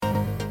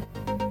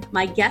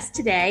My guest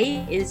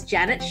today is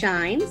Janet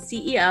Shine,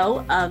 CEO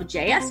of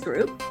JS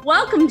Group.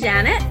 Welcome,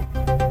 Janet.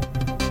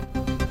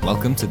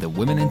 Welcome to the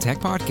Women in Tech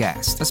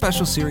Podcast, a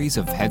special series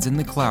of Heads in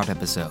the Cloud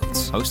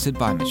episodes, hosted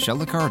by Michelle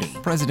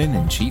Liccardi, President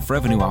and Chief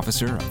Revenue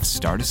Officer of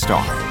Star to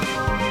Star.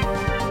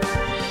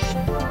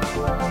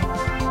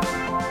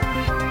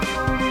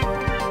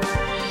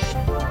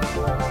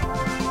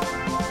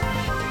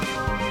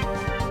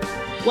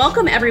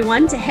 Welcome,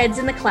 everyone, to Heads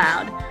in the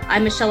Cloud.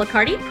 I'm Michelle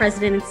Liccardi,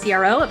 President and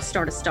CRO of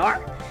Star to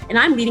Star, and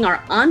I'm leading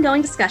our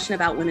ongoing discussion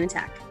about women in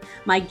tech.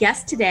 My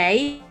guest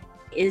today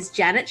is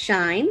Janet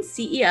Shine,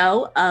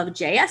 CEO of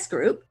JS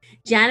Group.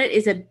 Janet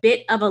is a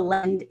bit of a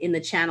legend in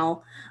the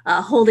channel,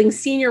 holding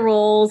senior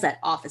roles at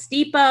Office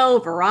Depot,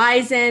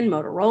 Verizon,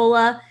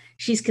 Motorola.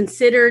 She's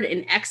considered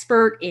an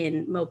expert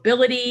in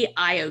mobility,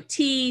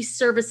 IoT,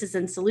 services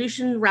and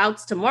solution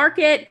routes to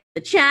market,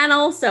 the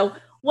channel. So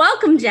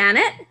welcome,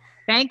 Janet.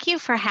 Thank you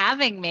for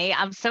having me.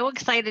 I'm so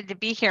excited to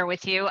be here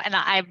with you. And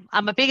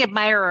I'm a big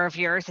admirer of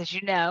yours, as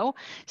you know.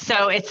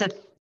 So it's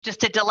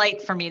just a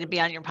delight for me to be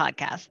on your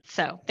podcast.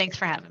 So thanks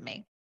for having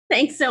me.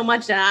 Thanks so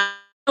much. And I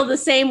feel the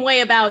same way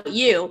about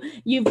you.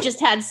 You've just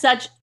had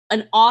such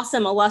an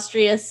awesome,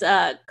 illustrious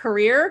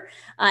career.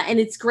 And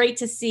it's great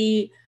to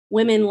see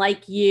women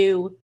like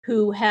you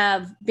who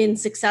have been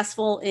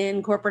successful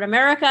in corporate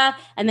America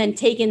and then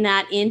taken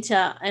that into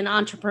an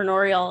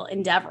entrepreneurial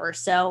endeavor.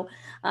 So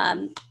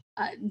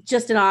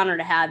just an honor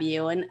to have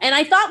you. And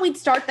I thought we'd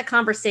start the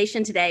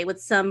conversation today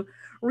with some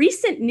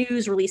recent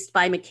news released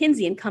by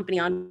McKinsey & Company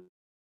on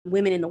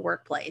women in the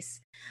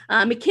workplace.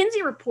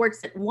 McKinsey reports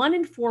that 1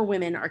 in 4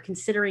 women are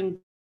considering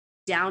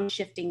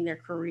downshifting their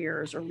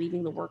careers or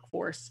leaving the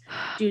workforce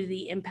due to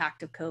the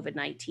impact of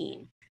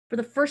COVID-19. For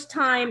the first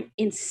time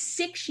in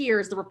 6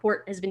 years, the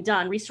report has been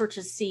done.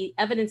 Researchers see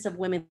evidence of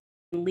women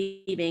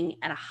leaving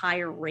at a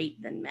higher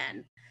rate than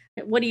men.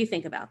 What do you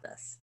think about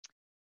this?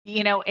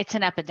 You know, it's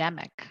an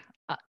epidemic.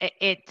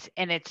 It's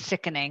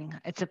sickening.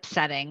 It's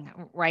upsetting,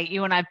 right?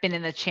 You and I've been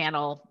in the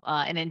channel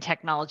and in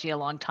technology a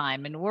long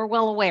time, and we're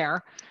well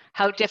aware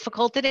how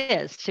difficult it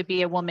is to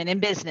be a woman in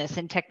business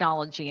and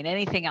technology and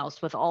anything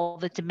else with all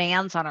the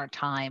demands on our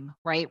time,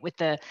 right? With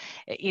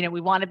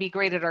we want to be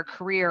great at our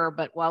career,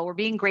 but while we're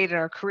being great at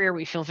our career,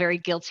 we feel very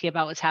guilty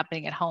about what's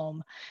happening at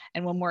home.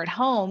 And when we're at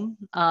home,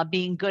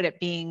 being good at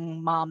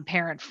being mom,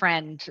 parent,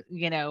 friend,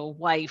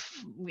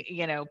 wife,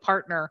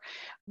 partner,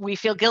 we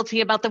feel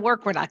guilty about the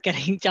work we're not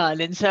getting done.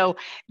 And so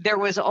there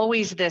was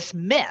always this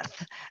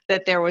myth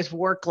that there was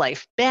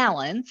work-life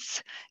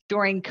balance.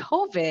 During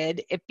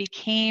COVID, it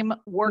became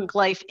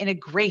work-life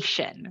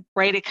integration,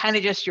 right? It kind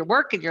of just your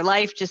work and your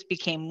life just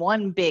became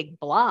one big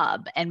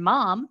blob. And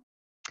mom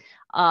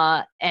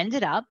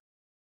ended up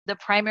the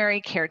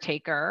primary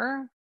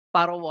caretaker,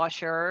 bottle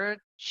washer,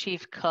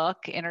 chief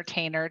cook,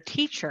 entertainer,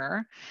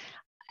 teacher.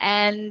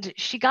 And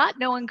she got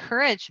no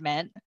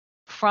encouragement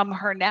from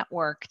her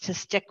network to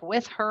stick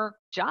with her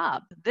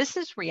job. This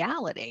is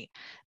reality.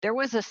 There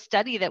was a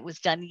study that was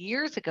done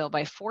years ago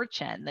by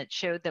Fortune that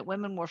showed that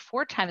women were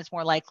 4 times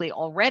more likely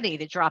already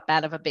to drop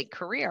out of a big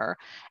career.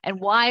 And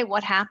why?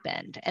 What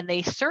happened? And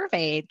they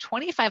surveyed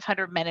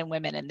 2,500 men and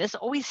women, and this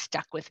always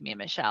stuck with me,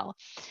 Michelle.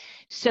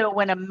 So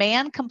when a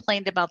man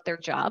complained about their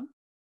job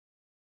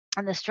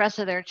and the stress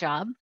of their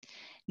job,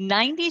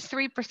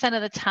 93%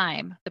 of the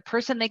time, the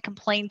person they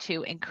complained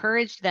to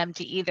encouraged them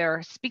to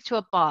either speak to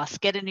a boss,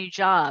 get a new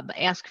job,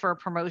 ask for a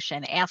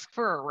promotion, ask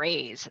for a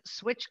raise,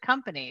 switch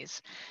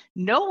companies.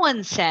 No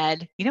one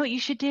said, you know what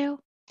you should do?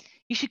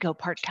 You should go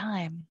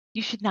part-time.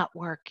 You should not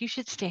work. You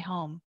should stay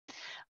home.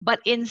 But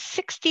in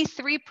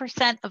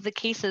 63% of the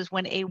cases,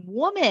 when a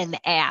woman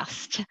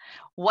asked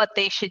what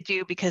they should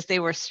do because they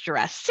were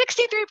stressed,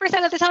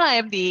 63% of the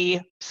time,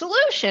 the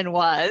solution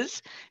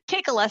was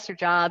take a lesser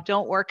job,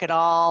 don't work at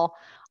all.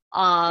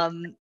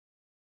 And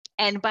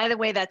by the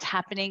way, that's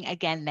happening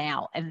again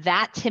now. And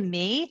that to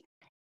me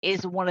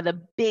is one of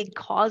the big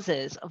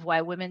causes of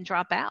why women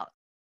drop out.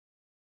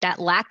 That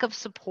lack of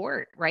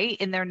support, right,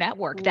 in their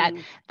network, that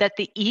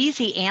the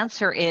easy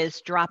answer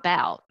is drop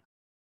out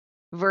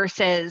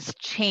versus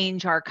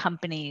change our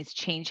companies,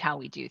 change how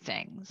we do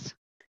things.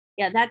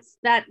 Yeah,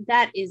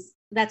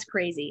 that's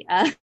crazy.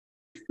 I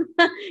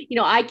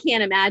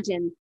can't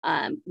imagine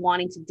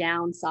wanting to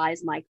downsize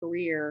my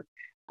career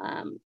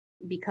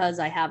because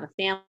I have a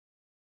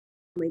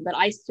family, but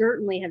I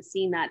certainly have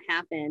seen that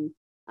happen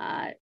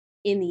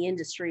in the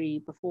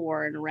industry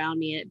before and around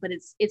me. But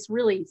it's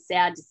really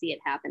sad to see it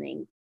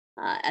happening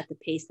at the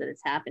pace that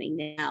it's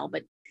happening now.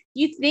 But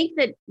do you think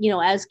that,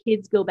 as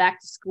kids go back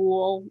to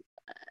school,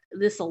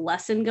 this a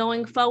lesson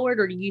going forward,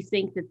 or do you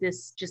think that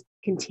this just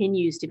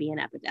continues to be an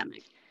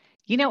epidemic?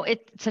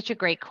 It's such a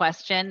great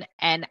question.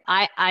 And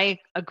I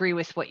agree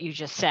with what you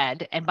just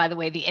said. And by the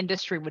way, the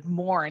industry would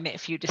mourn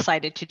if you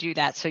decided to do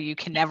that so you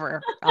can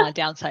never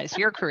downsize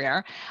your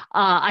career.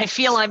 I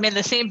feel I'm in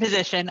the same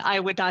position. I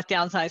would not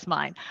downsize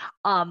mine.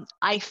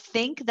 I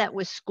think that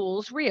with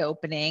schools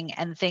reopening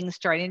and things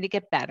starting to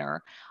get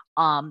better,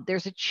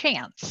 there's a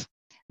chance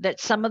that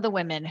some of the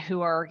women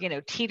who are,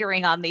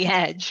 teetering on the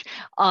edge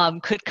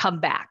could come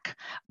back.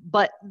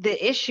 But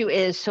the issue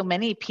is so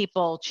many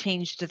people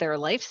changed their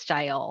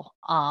lifestyle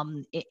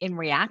in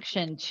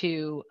reaction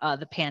to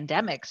the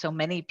pandemic. So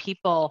many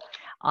people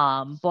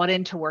bought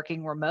into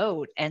working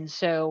remote. And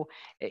so,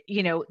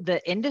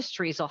 the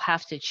industries will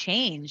have to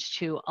change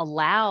to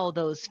allow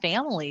those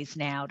families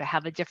now to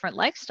have a different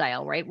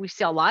lifestyle, right? We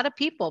see a lot of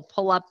people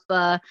pull up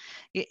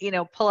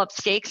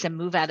stakes and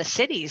move out of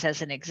cities,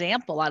 as an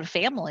example, a lot of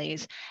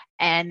families.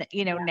 And,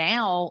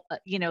 now,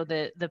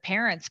 the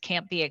parents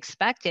can't be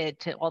expected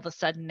to all of a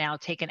sudden now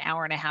take an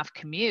hour and a half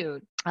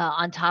commute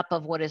on top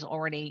of what is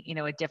already,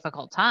 a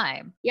difficult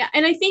time. Yeah.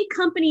 And I think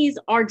companies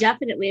are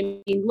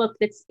definitely, look,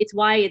 it's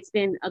why it's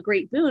been a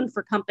great boon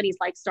for companies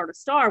like Star to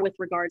Star with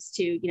regards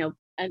to,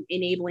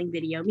 enabling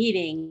video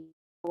meeting,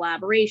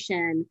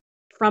 collaboration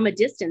from a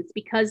distance,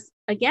 because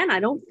again, I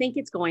don't think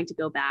it's going to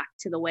go back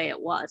to the way it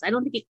was. I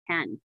don't think it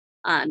can.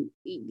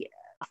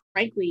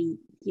 Frankly,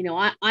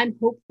 I'm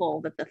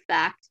hopeful that the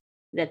fact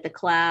that the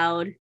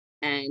cloud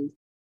and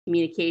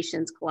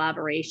communications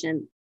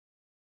collaboration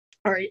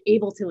are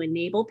able to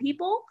enable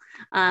people,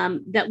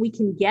 that we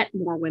can get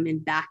more women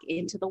back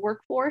into the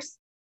workforce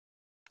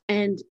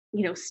and,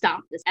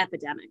 stop this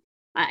epidemic.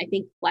 I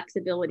think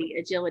flexibility,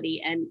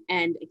 agility, and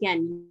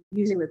again,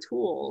 using the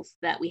tools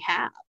that we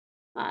have,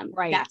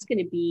 right. That's going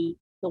to be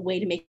the way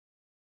to make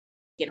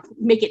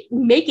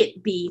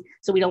it be,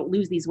 so we don't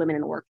lose these women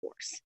in the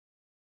workforce.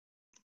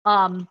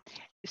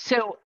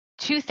 So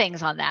two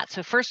things on that.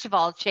 So first of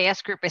all,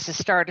 JS Group is a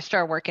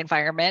star-to-star work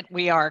environment.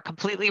 We are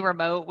completely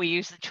remote. We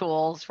use the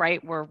tools,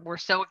 right? We're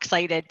so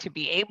excited to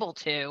be able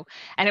to,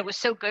 and it was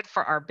so good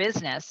for our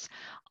business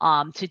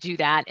to do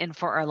that and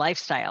for our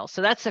lifestyle.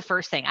 So that's the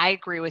first thing. I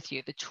agree with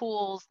you. The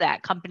tools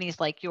that companies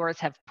like yours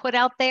have put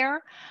out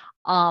there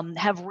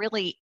have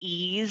really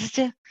eased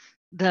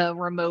the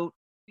remote,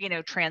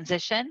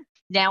 transition.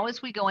 Now,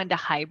 as we go into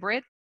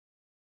hybrid,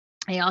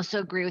 I also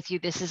agree with you.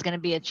 This is going to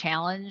be a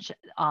challenge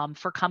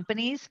for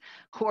companies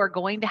who are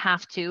going to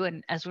have to,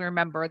 and as we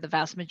remember, the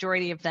vast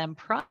majority of them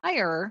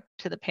prior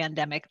to the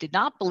pandemic did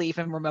not believe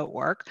in remote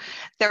work.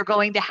 They're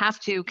going to have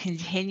to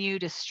continue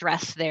to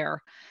stress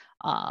their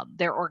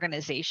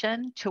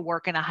organization to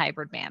work in a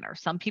hybrid manner.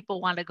 Some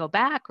people want to go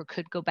back or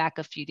could go back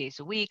a few days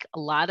a week. A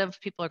lot of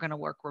people are going to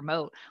work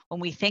remote. When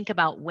we think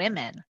about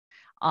women,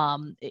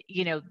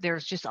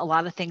 there's just a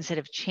lot of things that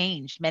have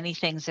changed, many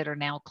things that are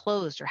now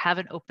closed or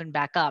haven't opened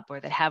back up or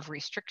that have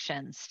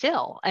restrictions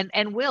still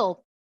and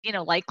will,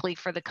 likely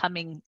for the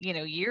coming,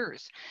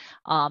 years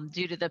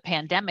due to the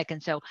pandemic.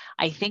 And so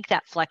I think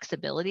that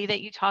flexibility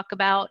that you talk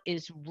about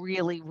is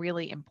really,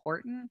 really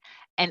important,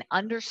 and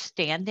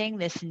understanding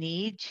this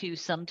need to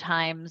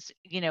sometimes,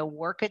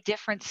 work a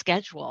different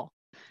schedule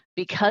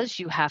because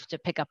you have to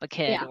pick up a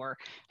kid or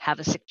have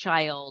a sick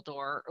child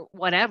or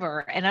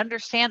whatever, and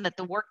understand that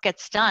the work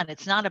gets done.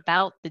 It's not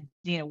about the,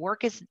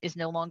 work is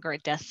no longer a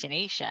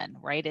destination,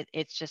 right?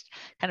 It's just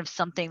kind of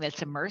something that's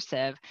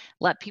immersive.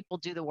 Let people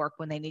do the work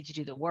when they need to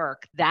do the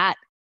work. That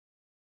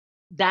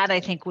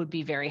I think would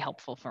be very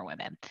helpful for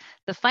women.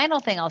 The final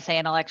thing I'll say,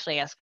 and I'll actually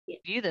ask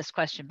you this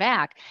question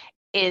back,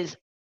 is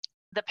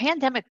the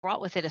pandemic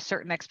brought with it a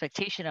certain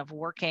expectation of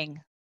working,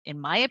 in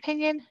my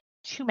opinion,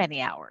 too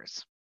many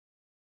hours.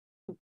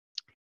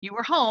 You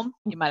were home,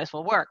 you might as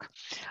well work.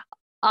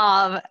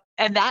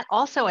 And that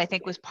also, I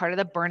think, was part of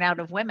the burnout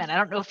of women. I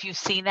don't know if you've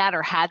seen that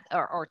or had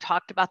or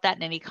talked about that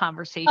in any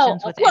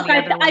conversations with any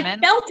other women. I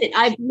felt it.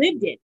 I've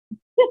lived it.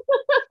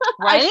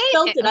 Right? I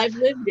felt it. I've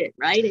lived it.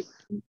 Right.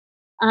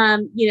 But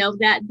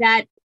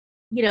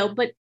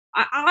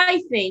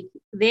I think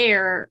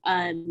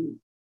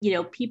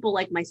people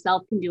like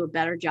myself can do a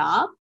better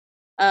job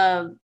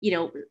of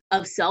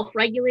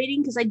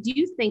self-regulating, because I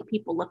do think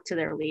people look to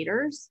their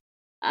leaders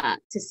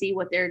to see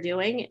what they're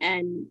doing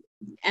and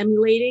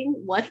emulating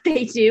what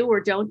they do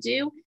or don't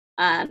do.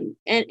 And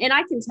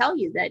I can tell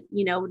you that,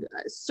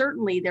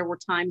 certainly there were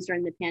times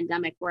during the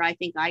pandemic where I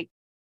think I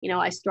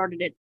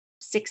started at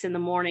 6 a.m.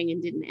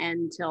 and didn't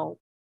end till,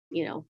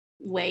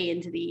 way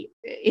into the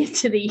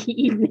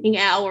evening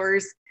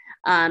hours.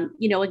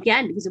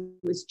 Again, because it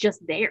was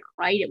just there,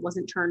 right? It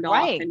wasn't turned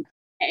off,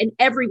 and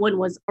everyone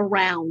was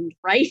around,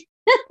 right?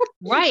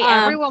 Right.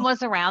 Everyone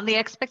was around. The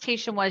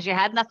expectation was you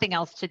had nothing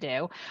else to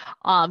do.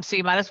 So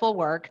you might as well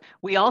work.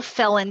 We all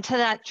fell into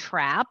that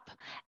trap.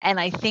 And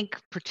I think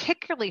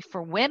particularly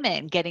for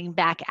women, getting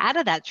back out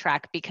of that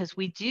track, because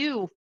we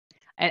do,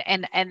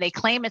 and they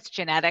claim it's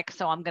genetic,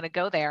 so I'm going to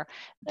go there.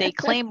 They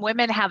claim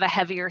women have a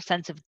heavier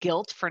sense of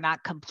guilt for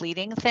not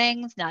completing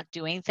things, not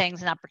doing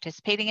things, not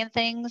participating in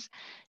things.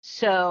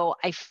 So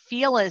I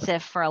feel as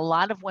if for a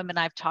lot of women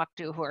I've talked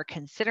to who are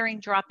considering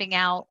dropping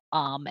out,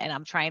 and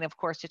I'm trying, of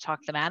course, to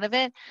talk them out of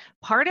it,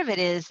 part of it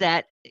is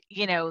that,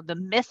 the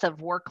myth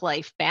of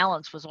work-life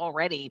balance was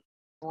already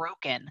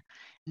broken.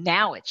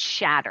 Now it's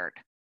shattered.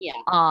 Yeah.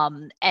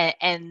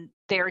 And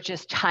they're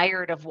just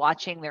tired of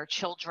watching their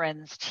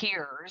children's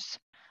tears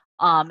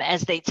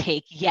as they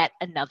take yet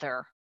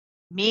another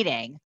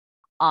meeting.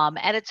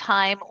 at a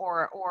time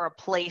or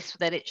a place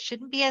that it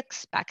shouldn't be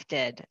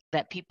expected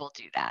that people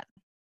do that.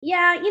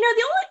 Yeah,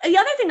 the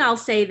other thing I'll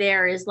say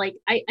there is like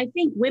I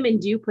think women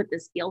do put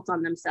this guilt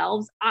on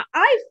themselves.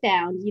 I've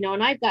found,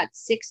 and I've got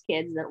 6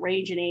 kids that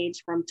range in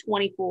age from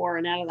 24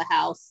 and out of the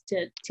house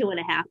to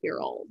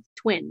 2.5-year-old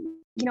twins.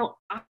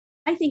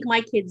 I think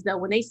my kids, though,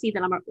 when they see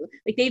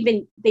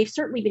that they've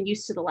certainly been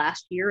used to the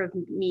last year of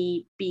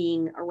me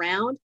being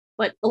around.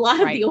 But a lot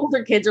of the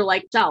older kids are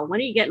like, "Joe, when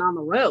are you getting on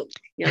the road?"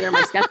 They're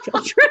my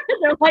stepchildren.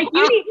 They're like,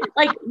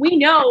 we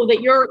know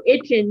that you're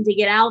itching to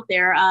get out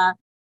there.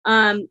 So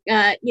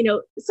I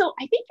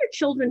think your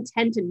children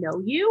tend to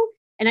know you.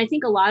 And I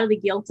think a lot of the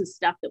guilt is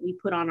stuff that we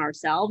put on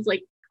ourselves.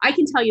 Like I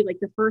can tell you, like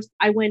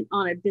I went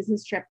on a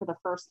business trip for the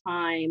first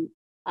time.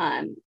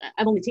 I've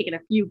only taken a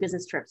few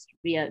business trips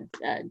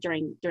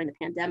during the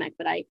pandemic,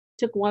 but I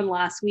took one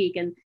last week,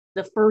 and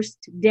the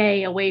first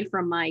day away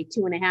from my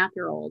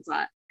 2.5-year-olds,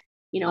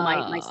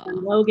 my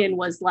son Logan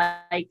was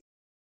like,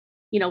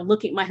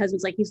 my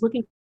husband's like, he's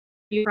looking for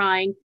you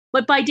crying.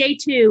 But by day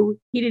 2,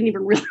 he didn't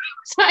even realize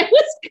I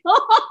was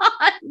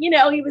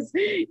gone. He was,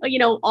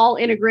 all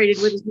integrated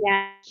with his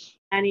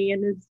nanny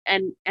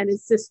and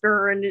his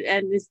sister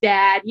and his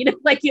dad,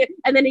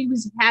 and then he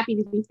was happy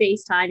to be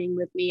FaceTiming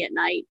with me at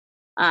night.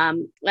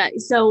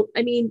 So,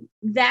 I mean,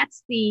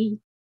 that's the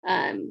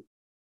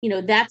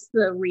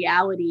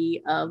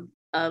reality of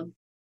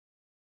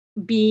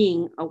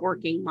being a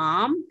working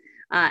mom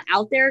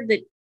out there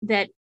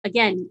that,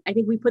 again, I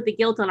think we put the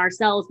guilt on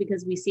ourselves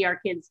because we see our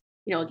kids,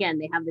 again,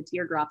 they have the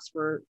teardrops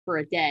for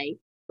a day,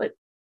 but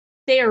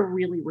they are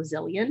really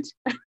resilient.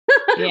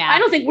 Yeah. I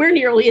don't think we're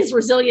nearly as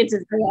resilient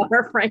as they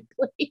are,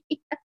 frankly.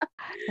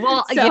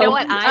 Well, so, you know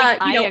what?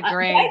 I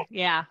agree.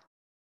 Yeah,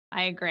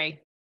 I agree.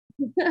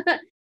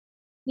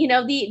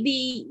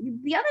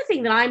 The other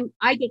thing that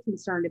I get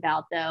concerned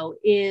about, though,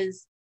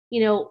 is,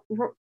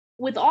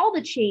 with all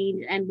the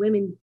change and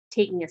women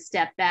taking a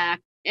step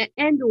back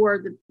and or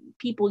the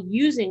people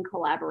using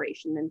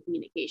collaboration and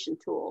communication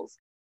tools,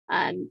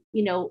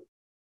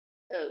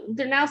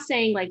 they're now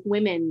saying like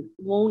women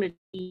won't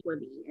achieve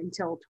equality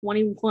until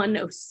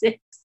 2106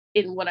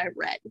 in what I've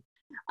read.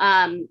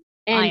 And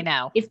I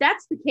know if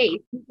that's the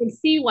case, you can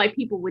see why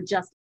people would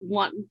just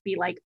want to be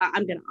like,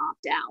 I'm going to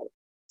opt out.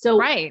 So,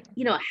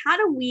 how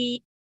do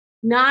we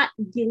not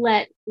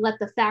let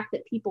the fact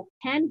that people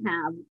can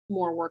have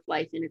more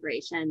work-life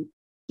integration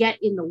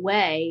get in the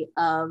way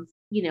of,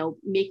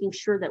 making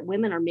sure that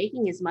women are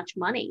making as much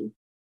money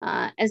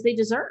as they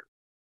deserve?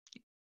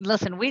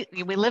 Listen, we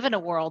live in a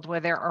world where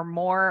there are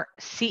more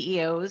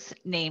CEOs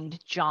named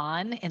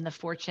John in the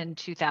Fortune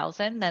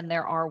 2000 than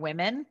there are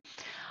women.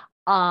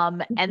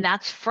 And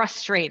that's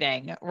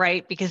frustrating,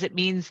 right? Because it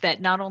means that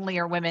not only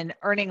are women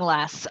earning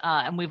less,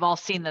 and we've all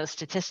seen those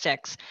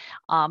statistics,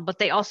 but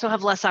they also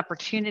have less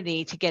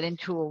opportunity to get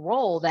into a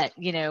role that,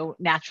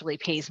 naturally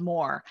pays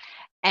more.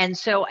 And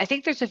so I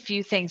think there's a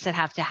few things that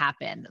have to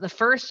happen. The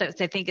first, I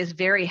think, is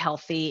very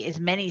healthy, is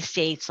many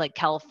states like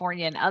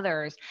California and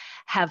others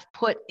have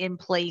put in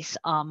place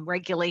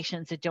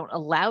regulations that don't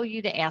allow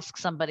you to ask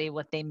somebody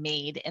what they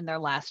made in their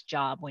last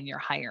job when you're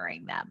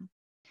hiring them.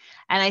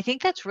 And I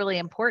think that's really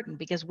important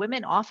because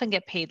women often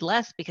get paid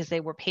less because they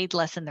were paid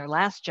less in their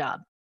last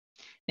job.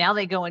 Now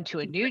they go into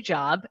a new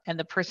job and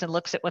the person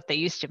looks at what they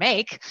used to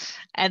make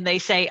and they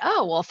say,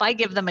 oh, well, if I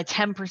give them a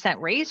 10%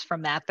 raise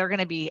from that, they're going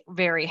to be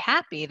very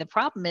happy. The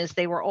problem is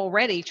they were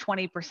already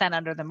 20%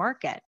 under the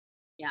market.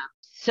 Yeah.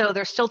 So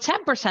they're still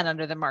 10%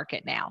 under the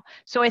market now.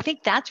 So I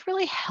think that's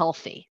really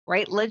healthy,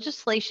 right?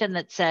 Legislation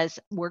that says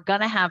we're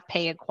going to have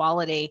pay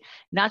equality,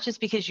 not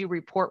just because you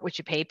report what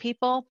you pay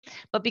people,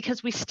 but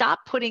because we stop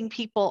putting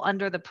people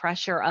under the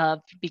pressure of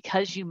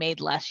because you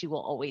made less, you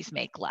will always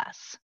make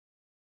less.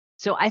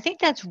 So I think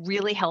that's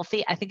really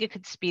healthy. I think it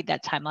could speed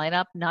that timeline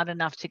up, not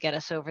enough to get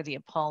us over the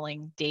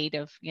appalling date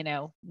of,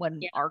 when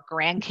our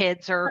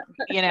grandkids are,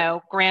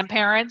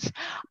 grandparents.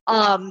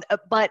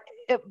 But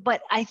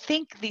I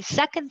think the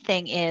second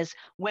thing is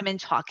women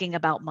talking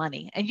about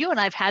money. And you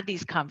and I've had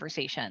these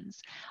conversations.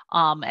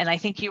 And I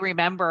think you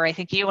remember, I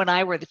think you and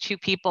I were the two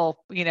people,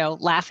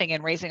 laughing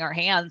and raising our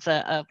hands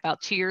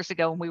about 2 years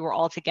ago when we were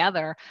all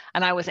together.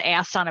 And I was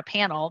asked on a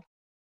panel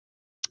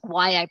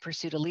why I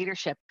pursued a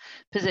leadership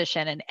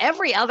position. And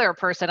every other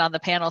person on the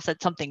panel said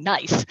something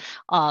nice,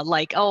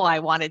 like, oh, I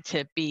wanted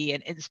to be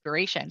an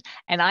inspiration.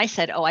 And I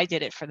said, oh, I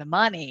did it for the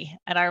money.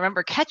 And I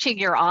remember catching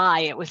your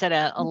eye. It was at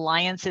a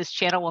Alliance's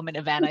Channel Woman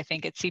event, I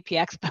think at CP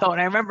Expo.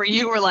 And I remember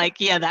you were like,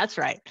 yeah, that's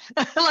right.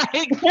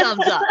 Like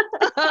thumbs up.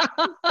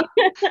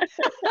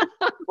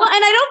 Well,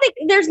 and I don't think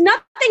there's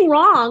nothing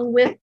wrong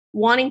with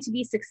wanting to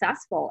be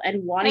successful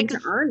and wanting to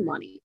earn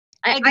money.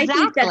 Exactly.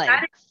 I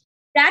think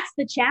that's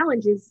the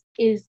challenge is,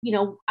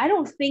 I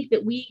don't think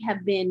that we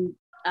have been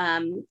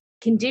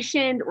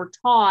conditioned or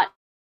taught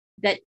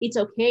that it's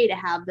okay to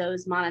have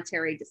those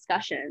monetary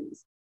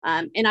discussions.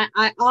 And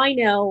I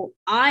know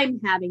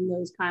I'm having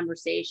those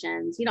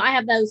conversations. I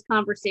have those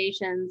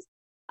conversations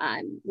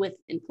with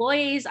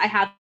employees. I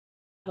have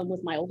them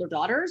with my older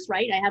daughters,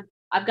 right?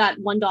 I've got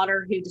one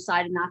daughter who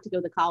decided not to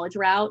go the college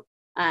route.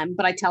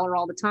 But I tell her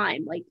all the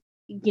time, like,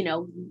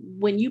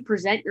 when you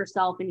present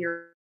yourself in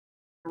your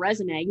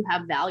resume, you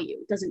have value.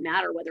 It doesn't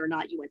matter whether or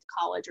not you went to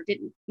college or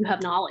didn't. You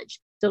have knowledge.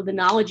 So the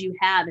knowledge you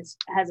have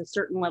has a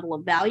certain level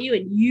of value,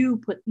 and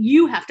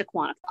you have to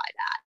quantify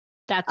that.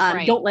 That's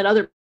right. Don't let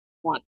other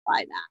people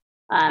quantify that.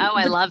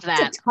 I love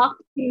that.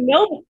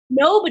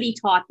 Nobody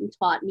taught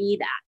me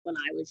that when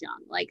I was young.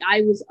 Like,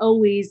 I was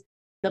always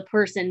the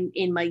person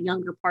in my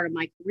younger part of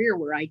my career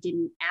where I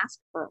didn't ask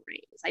for a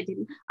raise.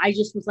 I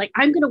just was like,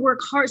 I'm going to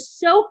work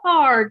so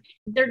hard,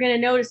 they're going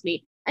to notice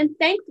me. And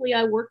thankfully,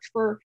 I worked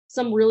for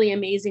some really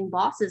amazing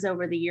bosses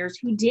over the years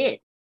who did.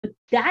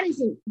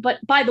 But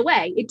by the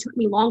way, it took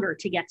me longer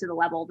to get to the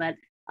level than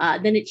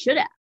it should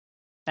have.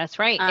 That's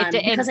right.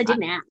 Because I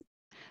didn't ask.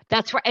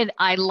 That's right. And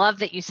I love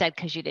that you said,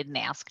 because you didn't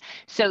ask.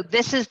 So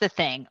this is the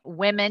thing.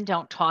 Women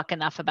don't talk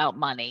enough about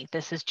money.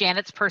 This is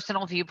Janet's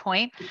personal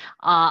viewpoint.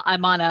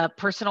 I'm on a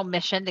personal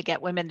mission to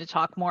get women to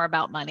talk more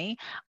about money.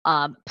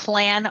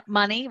 Plan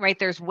money, right?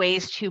 There's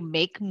ways to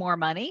make more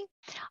money.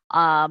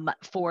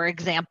 For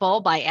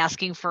example, by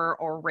asking for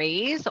a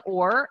raise,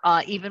 or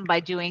even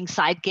by doing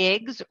side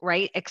gigs,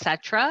 right,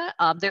 etc.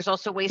 There's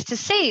also ways to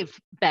save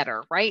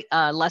better, right?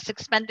 Less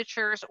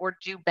expenditures, or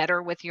do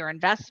better with your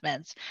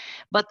investments.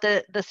 But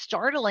the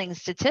startling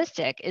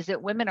statistic is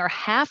that women are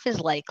half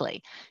as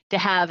likely to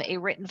have a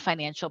written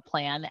financial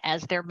plan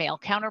as their male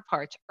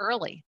counterparts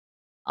early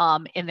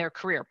in their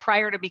career,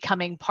 prior to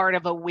becoming part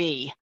of a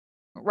we,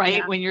 right?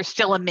 Yeah. When you're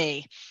still a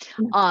me.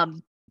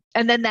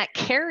 And then that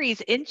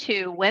carries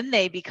into when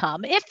they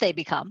become, if they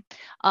become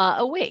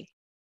a we.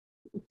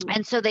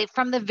 And so they,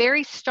 from the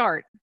very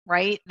start,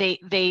 right,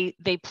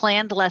 they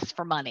planned less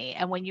for money.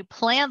 And when you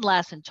plan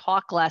less and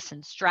talk less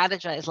and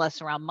strategize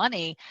less around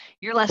money,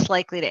 you're less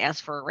likely to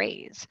ask for a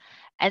raise.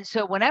 And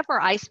so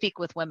whenever I speak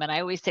with women, I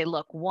always say,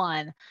 look,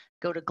 one,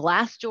 go to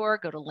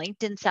Glassdoor, go to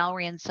LinkedIn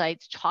Salary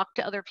Insights, talk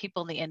to other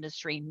people in the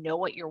industry, know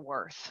what you're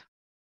worth.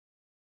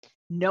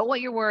 Know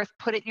what you're worth,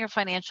 put it in your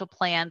financial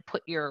plan,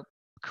 put your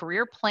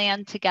career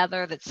plan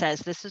together that says,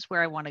 this is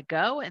where I want to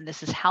go, and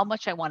this is how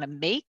much I want to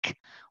make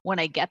when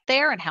I get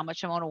there, and how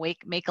much I want to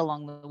make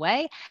along the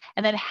way.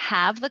 And then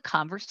have the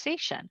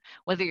conversation,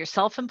 whether you're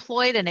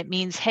self-employed and it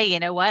means, hey,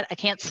 you know what, I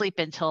can't sleep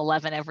until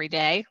 11 every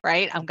day,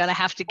 right? I'm going to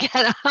have to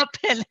get up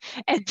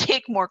and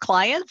take more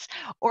clients.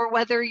 Or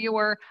whether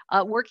you're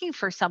working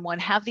for someone,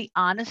 have the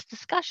honest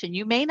discussion.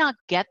 You may not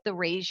get the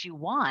raise you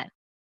want,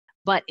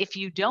 but if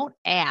you don't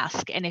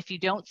ask, and if you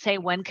don't say,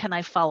 when can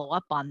I follow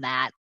up on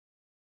that?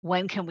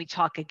 When can we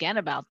talk again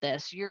about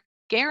this? You're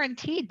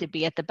guaranteed to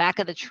be at the back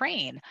of the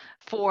train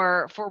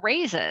for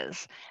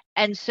raises.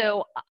 And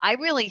so I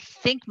really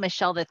think,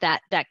 Michelle,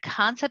 that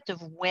concept of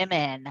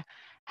women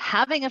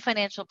having a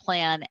financial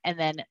plan and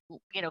then,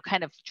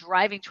 kind of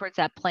driving towards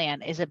that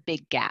plan is a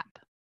big gap.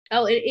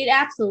 Oh, it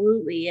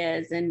absolutely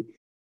is.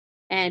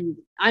 And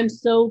I'm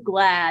so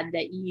glad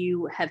that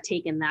you have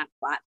taken that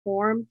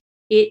platform.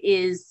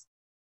 It's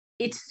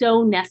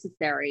so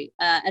necessary.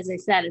 As I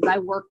said, as I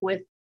work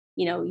with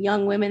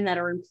young women that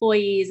are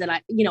employees, and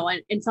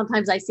and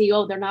sometimes I see,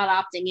 they're not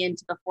opting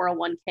into the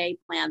 401k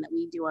plan that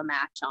we do a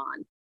match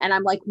on. And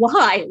I'm like,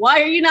 why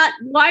are you not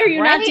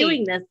not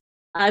doing this?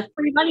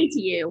 Free money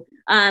to you.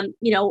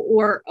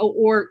 Or a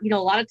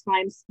lot of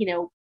times,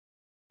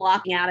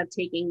 blocking out of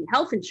taking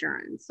health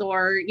insurance,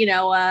 or,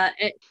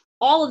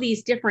 all of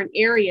these different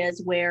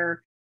areas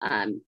where,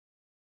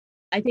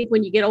 I think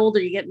when you get older,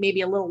 you get maybe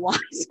a little wiser.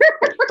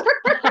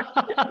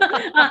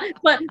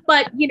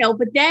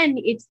 But then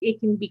it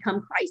can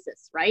become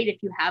crisis, right?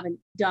 If you haven't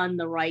done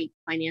the right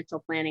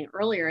financial planning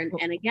earlier.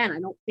 And again, I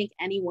don't think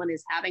anyone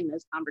is having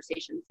those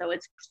conversations. So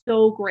it's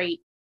so great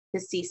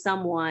to see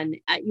someone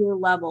at your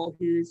level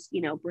who's,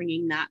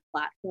 bringing that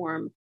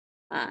platform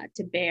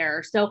to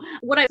bear. So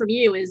what I from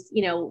you is,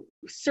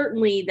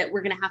 certainly that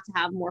we're going to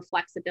have more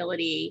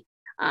flexibility,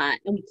 and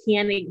we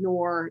can't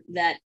ignore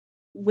that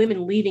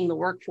women leaving the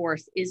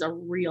workforce is a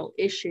real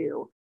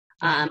issue.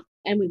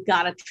 And we've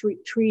got to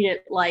treat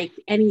it like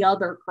any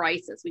other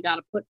crisis. We got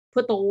to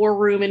put the war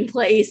room in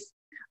place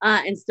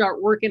and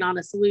start working on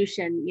a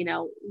solution.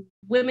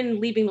 Women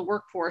leaving the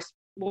workforce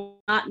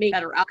will not make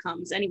better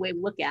outcomes any way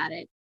we look at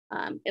it,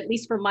 at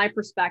least from my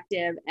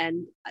perspective.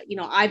 And,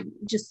 I'm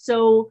just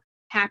so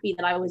happy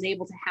that I was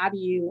able to have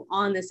you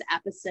on this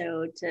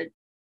episode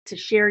to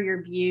share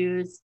your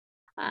views.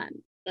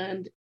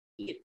 And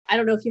I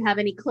don't know if you have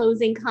any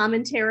closing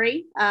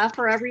commentary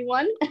for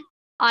everyone.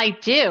 I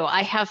do.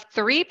 I have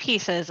 3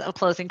 pieces of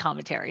closing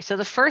commentary. So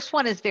the first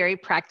one is very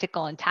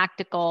practical and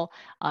tactical.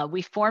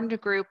 We formed a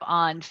group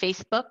on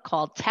Facebook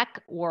called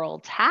Tech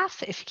World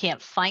TAF. If you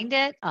can't find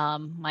it,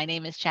 my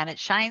name is Janet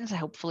Shines.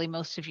 Hopefully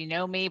most of you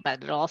know me,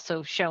 but it'll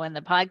also show in the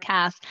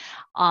podcast.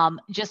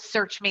 Just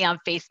search me on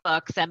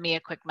Facebook, send me a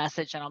quick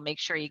message, and I'll make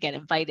sure you get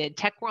invited.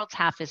 Tech World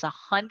TAF is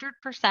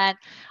 100%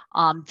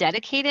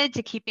 dedicated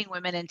to keeping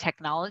women in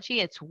technology.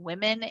 It's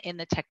women in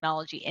the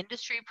technology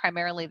industry,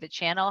 primarily the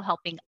channel,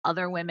 helping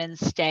other women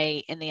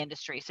stay in the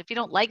industry. So if you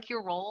don't like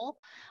your role,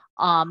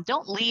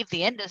 don't leave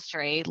the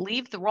industry,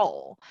 leave the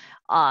role.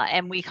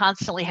 And we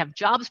constantly have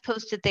jobs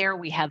posted there.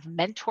 We have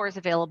mentors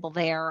available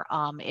there.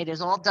 It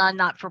is all done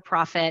not for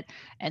profit.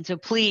 And so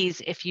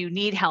please, if you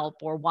need help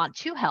or want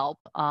to help,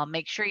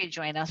 make sure you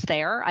join us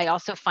there. I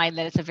also find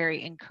that it's a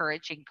very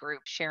encouraging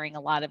group, sharing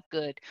a lot of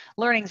good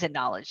learnings and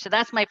knowledge. So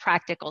that's my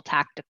practical,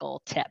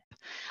 tactical tip.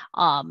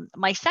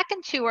 My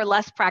second two are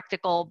less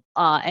practical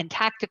and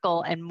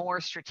tactical and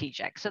more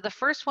strategic. So the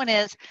first one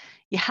is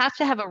you have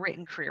to have a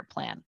written career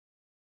plan.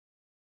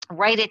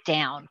 Write it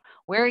down.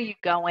 Where are you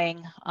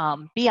going?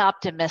 Be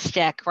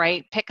optimistic,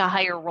 right? Pick a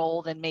higher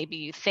role than maybe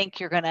you think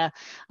you're going to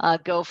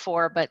go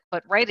for, but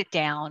write it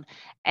down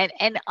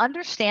and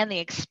understand the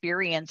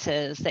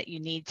experiences that you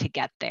need to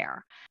get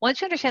there.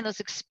 Once you understand those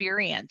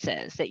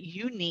experiences that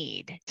you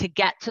need to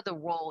get to the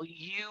role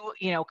you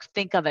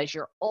think of as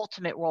your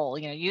ultimate role,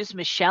 use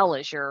Michelle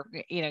as your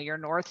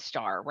North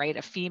Star, right?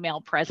 A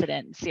female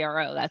president and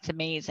CRO. That's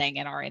amazing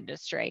in our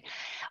industry.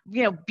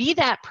 Be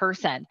that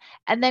person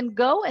and then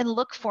go and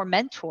look for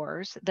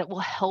mentors that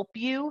will help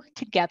you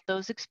to get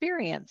those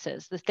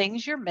experiences, the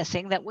things you're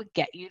missing that would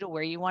get you to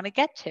where you want to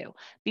get to.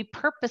 Be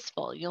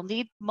purposeful. You'll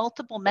need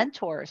multiple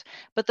mentors,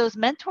 but those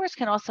mentors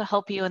can also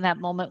help you in that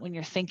moment when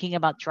you're thinking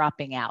about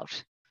dropping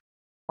out.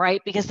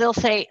 Right? Because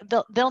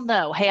they'll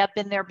know, hey, I've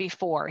been there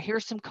before.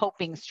 Here's some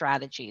coping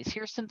strategies.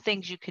 Here's some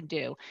things you can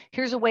do.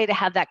 Here's a way to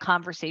have that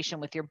conversation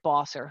with your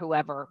boss or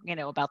whoever,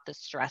 about the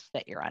stress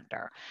that you're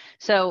under.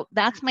 So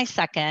that's my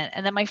second.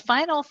 And then my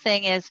final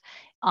thing is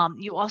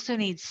you also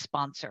need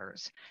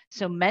sponsors.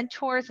 So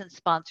mentors and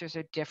sponsors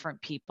are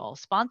different people.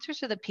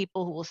 Sponsors are the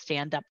people who will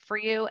stand up for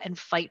you and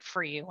fight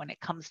for you when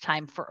it comes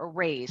time for a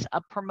raise,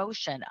 a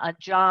promotion, a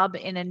job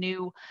in a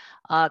new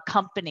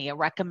company, a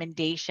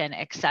recommendation,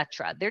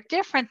 etc. They're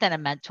different than a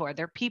mentor.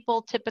 They're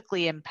people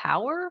typically in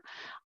power,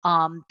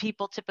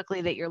 people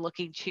typically that you're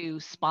looking to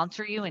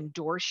sponsor you,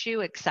 endorse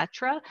you,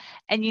 etc.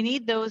 And you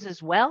need those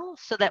as well,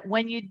 so that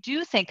when you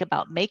do think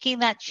about making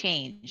that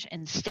change,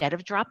 instead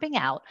of dropping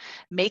out,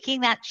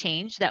 making that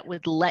change that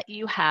would let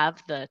you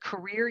have the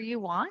career you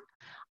want,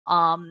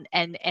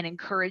 and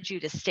encourage you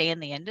to stay in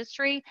the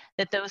industry,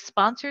 that those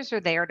sponsors are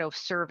there to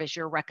serve as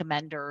your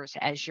recommenders,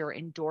 as your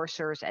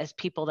endorsers, as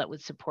people that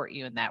would support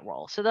you in that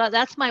role. So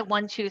that's my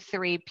 1, 2,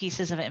 3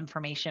 pieces of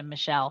information,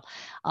 Michelle,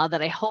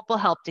 that I hope will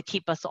help to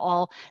keep us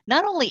all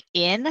not only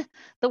in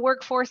the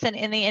workforce and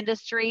in the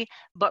industry,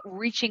 but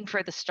reaching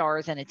for the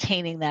stars and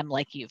attaining them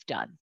like you've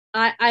done.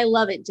 I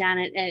love it,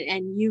 Janet,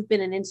 and you've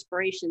been an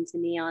inspiration to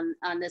me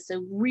on this.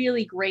 So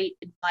really great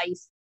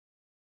advice.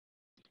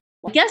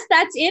 I guess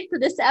that's it for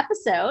this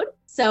episode.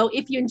 So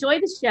if you enjoy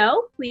the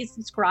show, please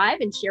subscribe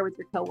and share with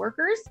your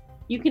coworkers.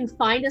 You can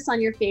find us on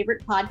your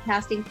favorite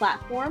podcasting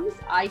platforms,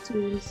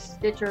 iTunes,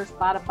 Stitcher,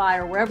 Spotify,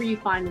 or wherever you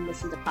find and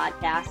listen to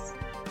podcasts.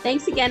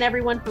 Thanks again,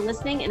 everyone, for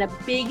listening, and a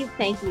big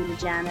thank you to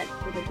Janet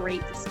for the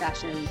great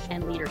discussion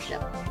and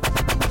leadership.